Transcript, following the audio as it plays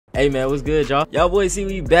Hey man, what's good, y'all? Y'all boys see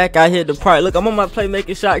we back out here at the park. Look, I'm on my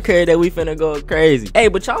playmaking shot carry that we finna go crazy. Hey,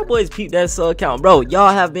 but y'all boys peep that sub count, bro.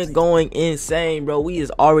 Y'all have been going insane, bro. We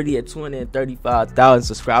is already at 20 and 35,000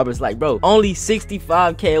 subscribers. Like, bro, only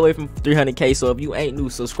 65K away from 300K. So if you ain't new,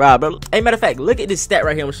 subscribe, bro. Hey, matter of fact, look at this stat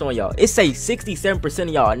right here I'm showing y'all. It say 67% of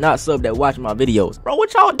y'all are not subbed that watch my videos. Bro,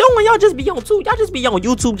 what y'all doing? Y'all just be on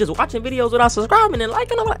YouTube just watching videos without subscribing and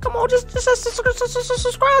liking them. Like, come on, just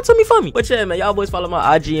subscribe to me for me. But yeah, man, y'all boys follow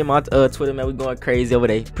my IG and my Twitter, man. We going crazy over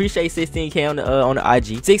there. Appreciate 16K on the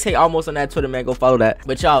IG, 6K almost on that Twitter, man. Go follow that.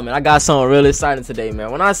 But y'all, man, I got something real exciting today,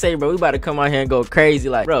 man. When I say, bro, we about to come out here and go crazy,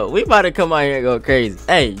 like, bro, we about to come out here and go crazy.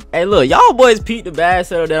 Hey, look, y'all boys peep the bad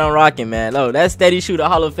setup that I'm rocking, man. Look, that Steady Shooter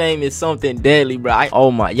Hall of Fame is something deadly, bro. Oh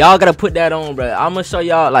my, y'all gotta put that on, bro. I'm gonna show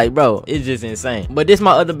y'all, like, bro, it's just insane. But this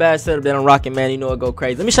my other bad setup that I'm rocking, man. You know it go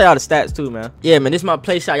crazy. Let me show y'all the stats too, man. Yeah, man, this my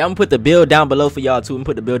play shot. Y'all gonna put the build down below for y'all too. I'm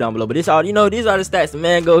put the build down below. But this all, you know, these are the stats. The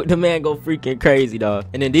man go freaking crazy, dog.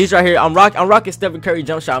 And then these right here, I'm rocking Stephen Curry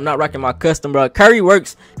jump shot. I'm not rocking my custom, bro. Curry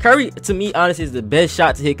works. Curry, to me, honestly, is the best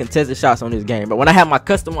shot to hit contested shots on this game. But when I had my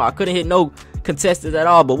custom, I couldn't hit no contestants at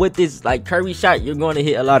all. But with this, like, Curry shot, you're going to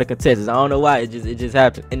hit a lot of contestants. I don't know why, it just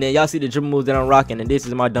happened. And then y'all see the dribble moves that I'm rocking, and this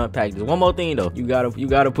is my dunk package. One more thing though, you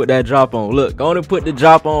gotta put that drop on. Look, going to put the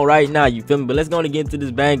drop on right now, you feel me? But let's go and get into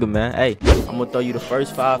this banger, man. Hey, I'm gonna throw you the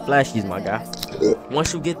first 5 flashies, my guy.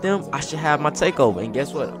 Once you get them, I should have my takeover. And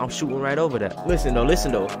guess what? I'm shooting right over that. Listen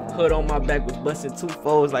though. Hood on my back was busting 2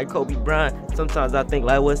 folds like Kobe Bryant. Sometimes I think,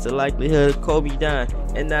 like, what's the likelihood of Kobe dying?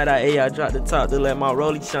 And now that I dropped the top to let my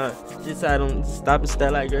rollie shine. Just had him stop and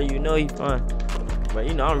stare like, girl, you know he fine. But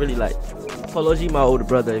you know, I'm really like Polo G, my older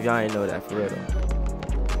brother, if y'all ain't know that, for real though.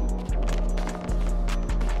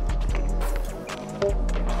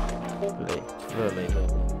 Late.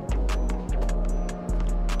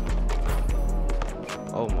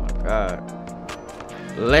 Oh my god.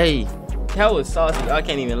 Lay. That was saucy. I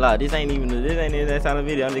can't even lie. This ain't even that kind of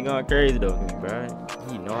video. I'm just going crazy though, bro.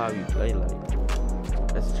 You know how you play, like.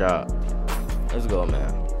 Let's drop. Let's go,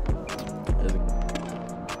 man.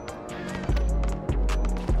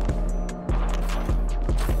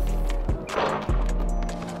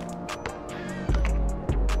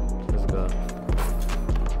 Let's go.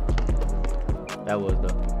 That was the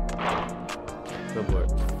good board.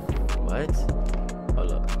 What?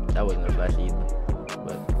 Hold up. That wasn't a flash either.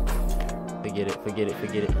 But forget it.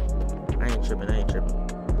 I ain't tripping.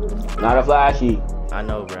 Not a flashy. I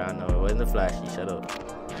know, bro. I know. It wasn't a flashy. Shut up.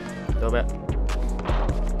 Go back.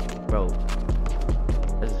 Bro.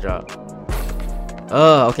 Let's drop.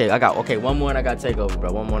 Okay. One more and I got takeover,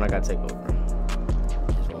 bro.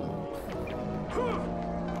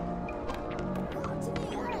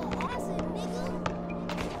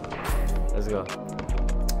 Let's go.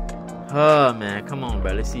 Oh man, come on,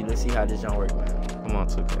 bro. Let's see how this don't work, man. Come on,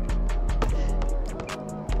 2K.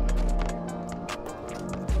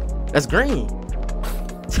 That's green.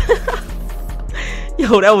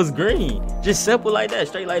 Yo, that was green. Just simple like that,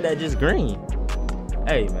 straight like that, just green.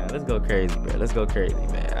 Hey man, let's go crazy, bro.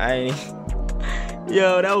 Man.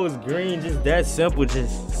 Yo, that was green, just that simple,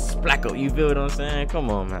 just splackle. You feel what I'm saying? Come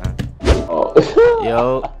on, man. Oh.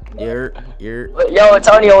 Yo, Yo,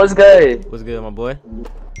 Tonio, what's good? What's good, my boy?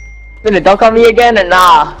 Finna dunk on me again or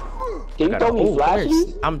nah? Can you throw me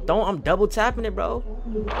flashy? I'm double tapping it, bro.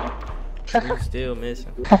 You still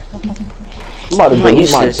missing. I'm about to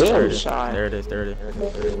delete my shot. There it is.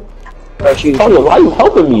 Tonio, why you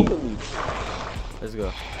helping me? Let's go.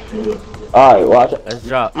 Alright, watch it. Let's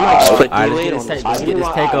drop. Alright, let's get this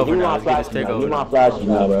takeover now. Give me my flashy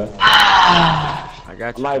now, bro. I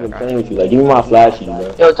got you. I'm not even playing with you. Like, give me my flashy,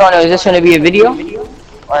 bro. Yo, Tonio, is this gonna be a video? Or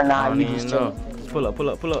nah, I don't you even just know. Pull up.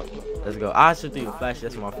 Let's go. I should do a flash.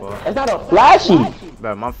 That's my fault. It's not a flashy.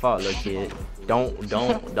 Bro, my fault, little kid. Don't.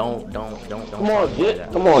 Come on, Jit. I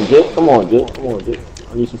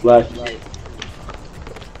need some flashy.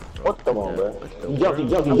 Come on, bro. You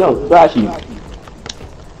jump. Flashy.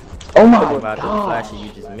 Oh my god. Flashy, you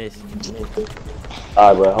just missed.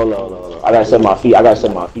 Alright, bro. Hold on. I gotta set my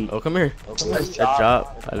feet. Oh, come here. Let's drop.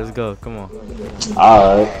 Alright, let's go. Come on.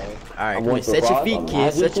 Alright, come on. Set your feet,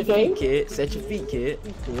 kid.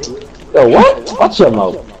 Yo, what? Watch your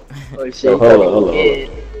mouth. Oh shit. Yo, hold on.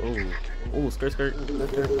 Ooh, skirt.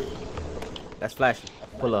 That's flashy.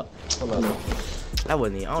 Pull up. That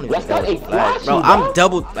wasn't even. I don't even think that was flash. Bro,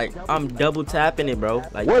 I'm double tapping it, bro.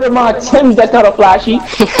 Like, what are my Tims? That's not a flashy.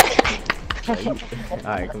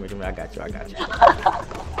 Alright, come here. I got you.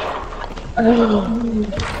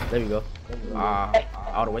 There you go.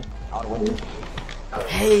 All the way.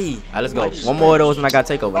 Hey. Alright, let's go. One more of those when I got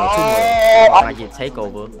takeover. No, 2 more. When I get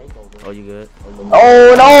takeover. Oh, you good?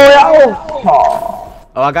 Oh no.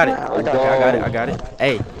 Oh, I got it. Okay, I got it.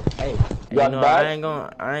 Hey. You know, I ain't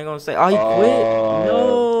gonna say. Oh, he quit.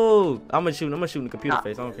 No, I'm gonna shoot in the computer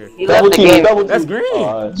face. I don't care. Double team. That's green.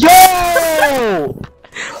 Yo!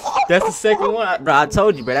 That's the second one, bro. I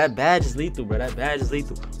told you, bro. That badge is lethal, bro.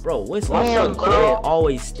 Bro, what's my head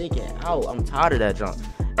always sticking out? I'm tired of that junk.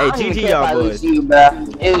 Hey, GG, y'all boys.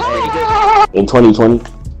 In 2020.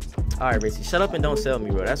 All right, Racy, shut up and don't sell me,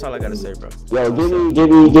 bro. That's all I gotta say, bro. Yo, give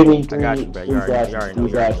me. I got you, bro. You already know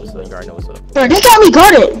what's up. Bro, they got me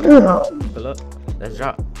guarded. Pull up. Let's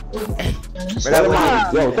drop. Hey,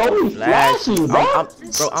 yo, don't be flashy, bro.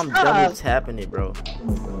 I'm double tapping it, bro.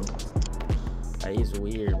 Like, it's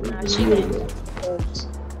weird, bro.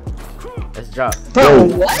 Let's drop. Bro,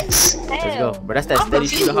 what? Let's go. Bro, that's that steady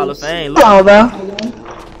shooter Hall of Fame. Come on, bro.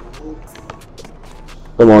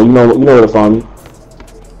 Come on, you know where to find me.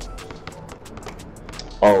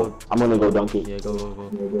 Oh, I'm gonna go dunk it. Yeah, go.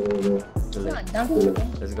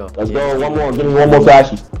 Let's go. Let's go. One more. Give me one more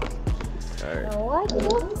flashy. Alright.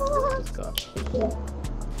 Let's go.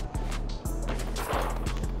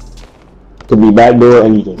 Could be backdoor,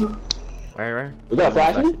 anything. Right. Is that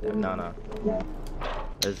flashy? No.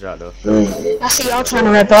 Let's drop though. I see y'all trying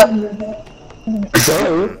to wrap up.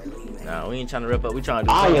 Nah, we ain't trying to rip up. We trying to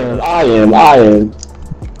do I something. am.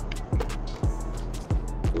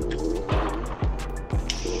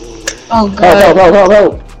 Oh god.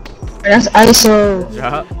 Go. That's ISO.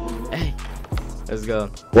 Drop. Hey. Let's go.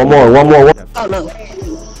 One more. Oh no.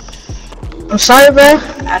 I'm sorry, bro.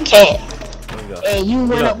 I can't. Let's go. Hey, you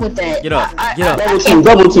went up with that. Get up.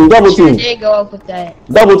 Double team. You did go up with that.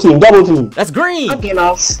 Double team. That's green. I'm getting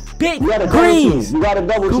off. Big You got a greens. You got a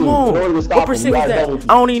double team. Come on. In order to What stop percent him, was you that? got a double I team.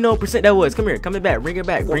 don't even know what percent that was. Come here. Bring it back. Bring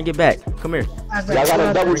it back. Come here. I got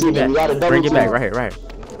a double team. You got a double Bring team. it back. Right here.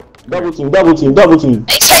 Double team.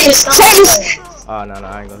 Hey, Chase. Oh, no.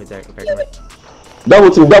 I ain't gonna hit that. Okay, come here.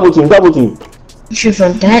 Double team. You shoot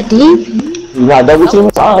from that deep? You got double team?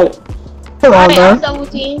 Alright. Come on, bro. Double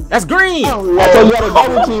team. That's green. I told you you had a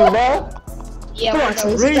double team, man. Yeah, Come on,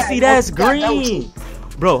 Chase. Racy, that's green.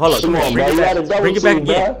 Bro, hold up. Come on. Bring it back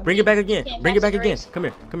again. Bring it back again. Come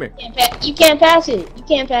here. you can't pass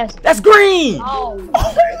it. That's green. Oh,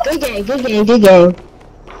 Good game.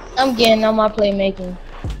 I'm getting on my playmaking.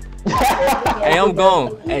 Hey, I'm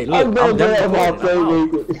gone. Hey, look. I'm done.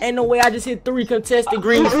 playmaking. Ain't no way I just hit 3 contested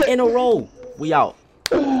greens in a row. We out.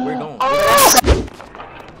 We're going.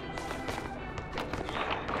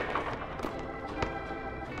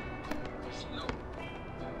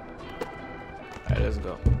 Alright, let's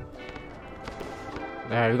go.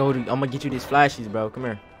 Alright, I'm gonna get you these flashies, bro. Come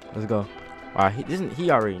here. Let's go. Alright,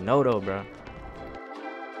 he already know though, bro.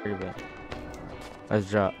 Let's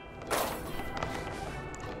drop.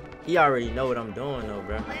 He already know what I'm doing though,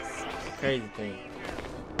 bro. Crazy thing.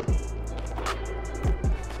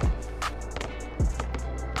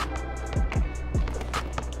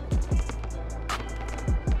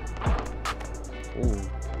 Ooh.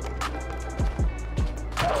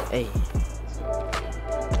 Hey.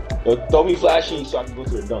 Yo, throw me flashy so I can go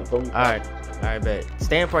to the dunk. Alright, bet.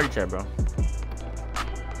 Stay in party chat, bro.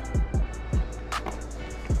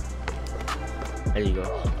 There you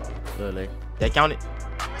go. Good leg. That counted?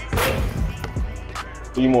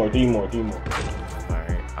 3 more.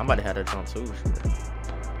 Alright, I'm about to have that jump too.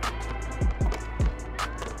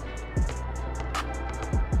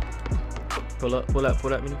 Pull up,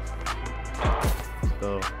 Minnie. Let's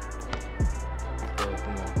go.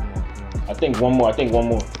 Come on. I think one more.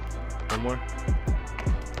 One more?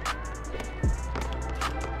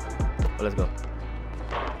 Well, let's go.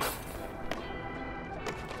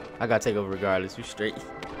 I gotta take over regardless. You straight.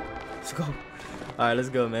 Let's go. Alright, let's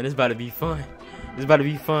go, man. This about to be fun.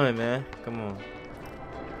 Man. Come on.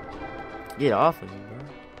 Get off of me, bro.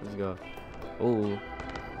 Let's go. Ooh.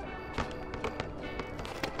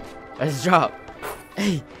 Let's drop.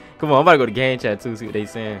 Hey. Come on, I'm about to go to game chat too, see what they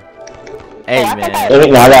saying. Hey, man.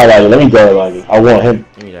 Let me go, Lonnie. I want him.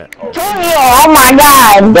 Give me that. Tonio, oh my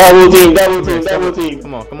god. Double team.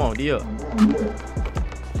 Come on, D up.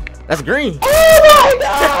 That's green. Oh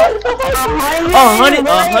my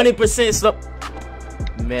god. 100% slow.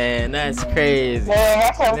 Man, that's crazy. Man,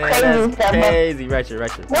 that's so crazy stuff. Crazy. Right here.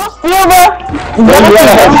 No steal, bro.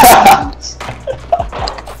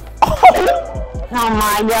 Oh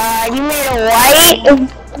my god, you made a white?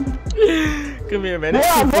 Come here, man. It's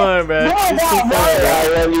too fun, bro. It's too fun, bro. I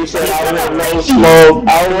love you, shit. I want no smoke.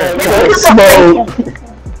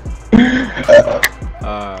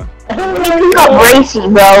 You got Bracy,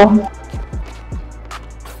 bro.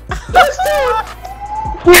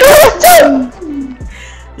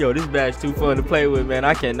 Yo, this badge too fun to play with, man.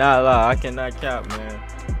 I cannot lie. I cannot cap, man.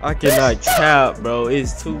 I cannot cap, bro.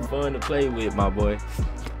 It's too fun to play with, my boy.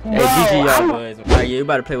 Hey, GG y'all boys. Alright, yeah, we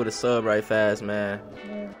about to play with a sub right fast, man.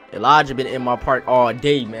 Elijah been in my park all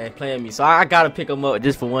day, man, playing me. So I gotta pick him up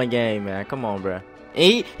just for one game, man. Come on, bro.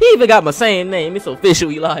 And he even got my same name. It's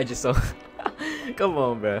official Elijah, so come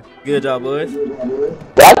on, bro. Good job, boys.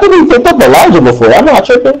 I think we picked up Elijah before. I'm not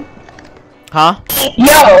tripping. Huh? Yo.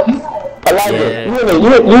 Elijah, Yeah. you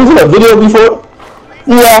was in a video before?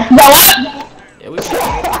 Yeah. Yo, what? Yeah, we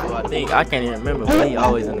played before, I think. I can't even remember, but he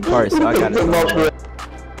always in the park, so I gotta know.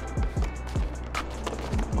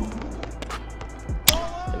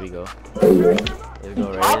 There we go. Let's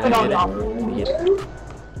go right here. Get it.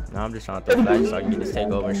 No, I'm just trying to throw flags so I can get this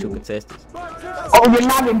takeover and shoot contestants. Oh, you're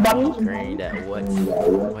not in buddy. Green that what?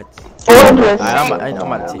 What? Oh, Alright, I'm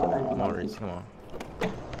about to take. Come on, Reese. Come on.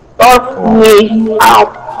 fuck me.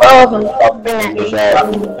 Ow. Oh, I'm fucking at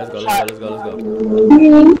me. Let's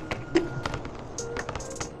go.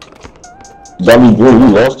 Dummy Blue, you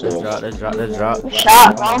lost it. Let's drop.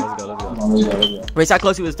 Shot, bro. Let's go. Reese, how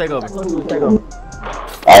close you was to take over?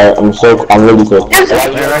 I'm really close. Pass.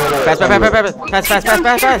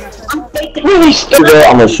 Really stupid. Yeah,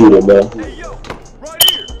 I'm gonna shoot it, man.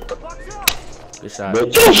 Good shot.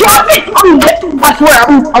 Bitch. You shot me. I swear,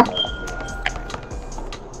 I'm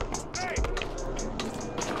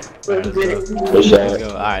Good shot. go.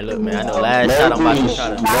 Alright, look, man. I know last shot I'm about to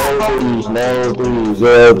try to.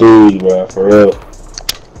 No threes, bro. For real.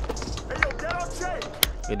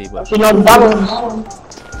 Good D, boy. you know the balance.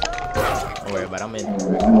 Don't worry about it. I'm in.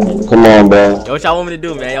 Come on, bro. Yo, what y'all want me to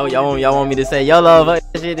do, man? Y'all want me to say YOLO, fuck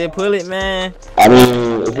that shit, then pull it, man? I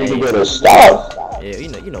mean, if we can get a stop. Yeah,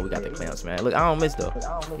 you know we got the clamps, man. Look, I don't miss though.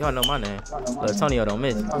 Y'all know my name. Look, Tonio don't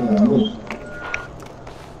miss.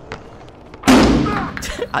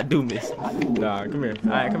 I do miss. Nah, come here.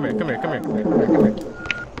 Alright, come here.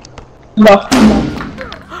 No.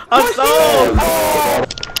 I'm so.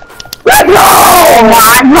 Let's go! Oh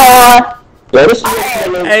my god! Yo, this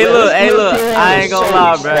Hey, look. I ain't gonna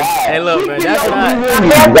lie, bro. Hey,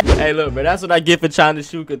 look, man. That's what I get for trying to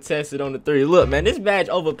shoot contested on the 3. Look, man, this badge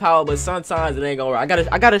overpowered, but sometimes it ain't gonna work.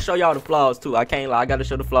 I gotta show y'all the flaws too. I can't lie. I gotta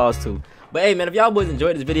show the flaws too. But hey, man, if y'all boys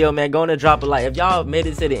enjoyed this video, man, go and drop a like. If y'all made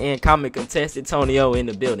it to the end, comment contested Tonio in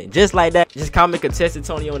the building. Just like that. Just comment contested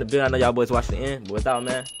Tonio in the building. I know y'all boys watch the end, but without,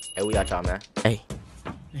 man, hey, we got y'all, man. Hey.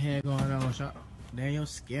 The hell going on, shot? Damn, your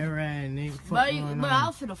scare ass nigga. Bro, I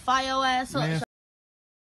was finna fire your ass up.